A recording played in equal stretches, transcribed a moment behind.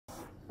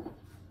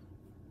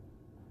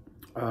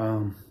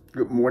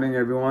Good morning,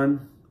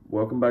 everyone.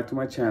 Welcome back to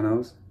my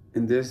channels.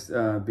 In this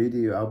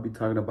video, I'll be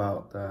talking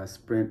about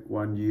Sprint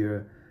 1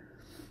 year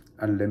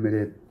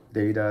unlimited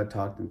data,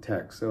 talk, and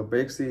text. So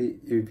basically,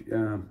 if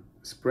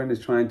Sprint is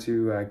trying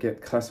to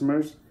get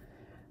customers,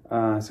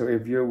 so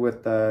if you're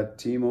with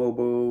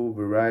T-Mobile,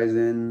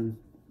 Verizon,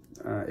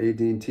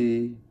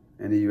 AT&T,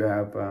 and you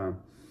have a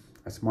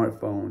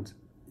smartphone,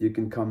 you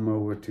can come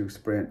over to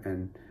Sprint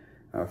and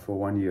for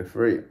 1 year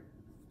free.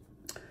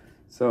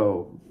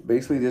 So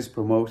basically this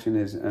promotion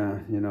is,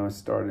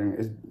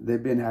 starting,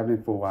 they've been having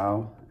it for a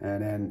while,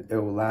 and then it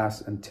will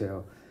last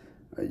until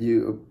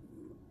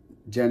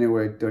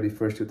January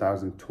 31st,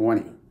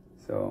 2020.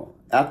 So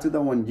after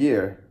the 1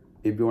 year,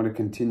 if you want to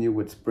continue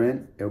with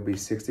Sprint, it'll be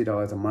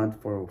 $60 a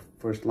month for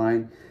first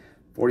line,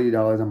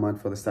 $40 a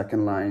month for the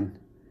second line,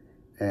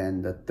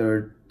 and the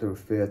third through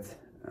fifth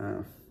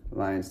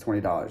lines,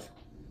 $20.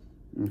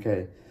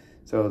 Okay,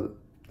 so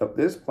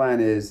this plan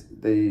is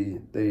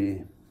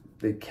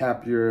they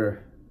cap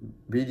your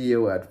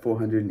video at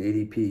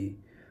 480p,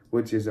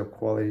 which is a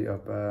quality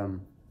of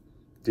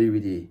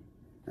DVD,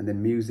 and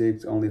then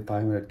music's only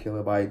 500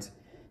 kilobytes,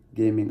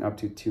 gaming up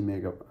to 2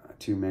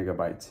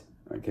 megabytes.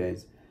 Okay,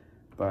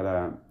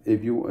 but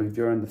if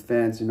you're on the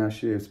fence, you're not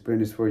sure if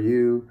Sprint is for you,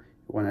 you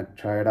want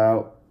to try it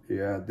out,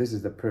 yeah, this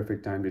is the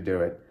perfect time to do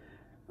it.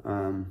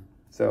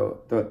 So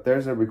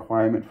there's a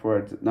requirement for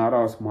it. Not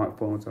all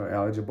smartphones are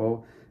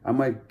eligible. I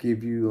might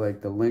give you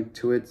like the link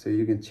to it so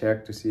you can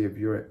check to see if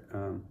your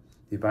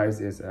device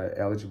is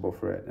eligible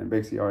for it. And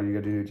basically all you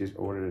gotta do is just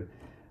order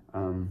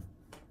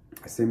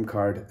a SIM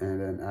card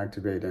and then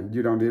activate. And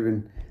you don't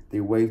even, they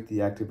waive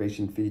the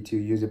activation fee to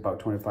use about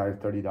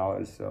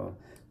 $25–30. So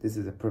this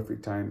is a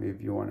perfect time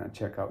if you wanna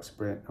check out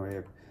Sprint, or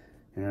if,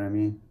 you know what I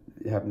mean?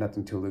 You have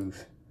nothing to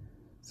lose.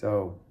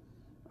 So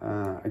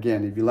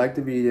again, if you like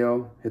the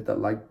video, hit that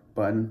like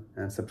button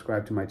and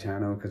subscribe to my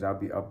channel, because I'll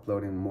be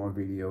uploading more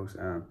videos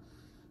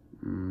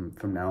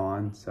from now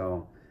on.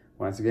 So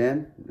once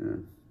again,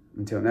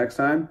 until next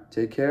time,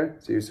 take care.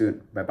 See you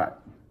soon.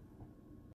 Bye-bye.